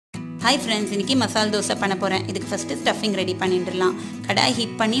Hi friends, இன்னைக்கு மசால் தோசை பண்ண போறேன். இதுக்கு ஃபர்ஸ்ட் ஸ்டஃபிங் ரெடி பண்ணிடலாம். கடாய்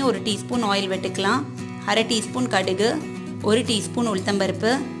ஹீட் பண்ணி 1 டீஸ்பூன் ஆயில் விட்டுக்கலாம். 1/2 டீஸ்பூன் கடுகு, 1 டீஸ்பூன்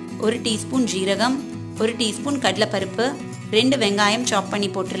உளுத்தம்பருப்பு, 1 டீஸ்பூன் ஜீரகம், 1 டீஸ்பூன் கடலைப்பருப்பு, 2 வெங்காயம் சாப் பண்ணி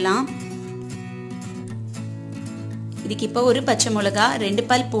போட்டுடலாம். இதுக்கு இப்போ ஒரு பச்சை மிளகா, 2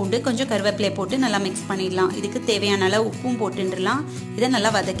 பல் பூண்டு, கொஞ்சம் கருவேப்பிலை போட்டு நல்லா மிக்ஸ் பண்ணிடலாம். இதுக்கு தேவையான அளவு உப்பும் போட்டுடலாம். இதை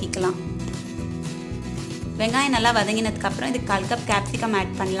நல்லா வதக்கிக்கலாம். வெங்காயம் நல்லா வதங்கினதுக்கு அப்புறம் இதுக்கு 1/4 கப் கேப்சிகம்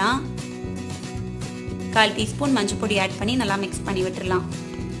ஆட் பண்ணலாம். 1/4 டீஸ்பூன் மஞ்சள் பொடி ஆட் பண்ணி நல்லா மிக்ஸ் பண்ணி விட்டுறலாம்.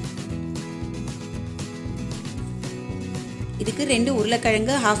 இதுக்கு 2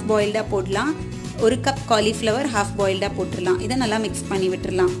 உருளைக்கிழங்கு ஹாஃப் பாயில்டா போடலாம். 1 கப் காலிஃப்ளவர் ஹாஃப் பாயில்டா போட்டுடலாம். இதை நல்லா மிக்ஸ் பண்ணி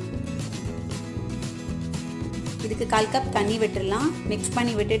விட்டுறலாம். இதுக்கு 1/4 கப் தண்ணி விட்டுறலாம். மிக்ஸ்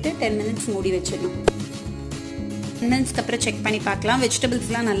பண்ணி விட்டுட்டு 10 மினிட்ஸ் மூடி வச்சிடணும். 10 மினிட்ஸ்க்கு அப்புறம் செக் பண்ணி பார்க்கலாம்.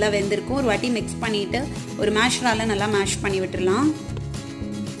 வெஜிடபிள்ஸ்லாம் நல்லா வெந்திருக்கும். ஒரு வாட்டி மிக்ஸ் பண்ணிட்டு ஒரு மேஷரால நல்லா மேஷ் பண்ணி விட்டுறலாம்.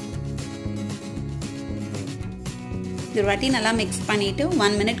 ஒரு வாட்டி நல்லா மிக்ஸ் பண்ணிட்டு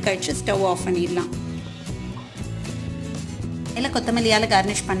 1 மினிட் கழிச்சு ஸ்டவ் ஆஃப் பண்ணிடலாம். இல்லை கொத்தமல்லியால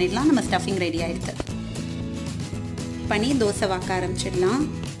கார்னிஷ் பண்ணிடலாம். நம்ம ஸ்டஃபிங் ரெடி ஆயிடுது. பண்ணி தோசை வாக்க ஆரம்பிச்சிடலாம்.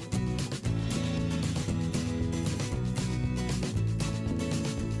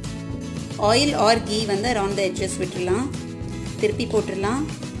 ஆயில் ஆர் கீ வந்து அரவுண்ட் த எட்ஜஸ் விட்டுடலாம். திருப்பி போட்டுடலாம்.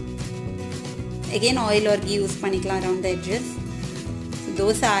 Again oil R key use பண்ணிக்கலாம் அரவுண்ட் த எட்ஜஸ்.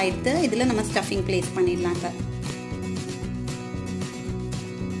 தோசை ஆயிடுத்து. இதில் நம்ம ஸ்டஃபிங் பிளேஸ் பண்ணிடலாம். இப்போ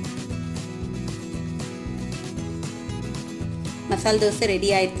மசால் தோசை ரெடி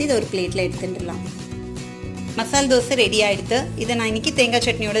ஆயிடுத்து. இதை ஒரு பிளேட்டில் எடுத்துடலாம். மசால் தோசை ரெடி ஆயிடுத்து. இதை நான் இன்னைக்கு தேங்காய்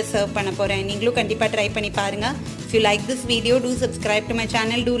சட்னியோட சர்வ் பண்ண போகிறேன். நீங்களும் கண்டிப்பாக ட்ரை பண்ணி பாருங்கள். If you like this video, do subscribe to my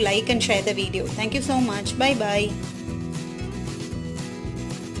channel, do like and share the video. Thank you so much. Bye bye.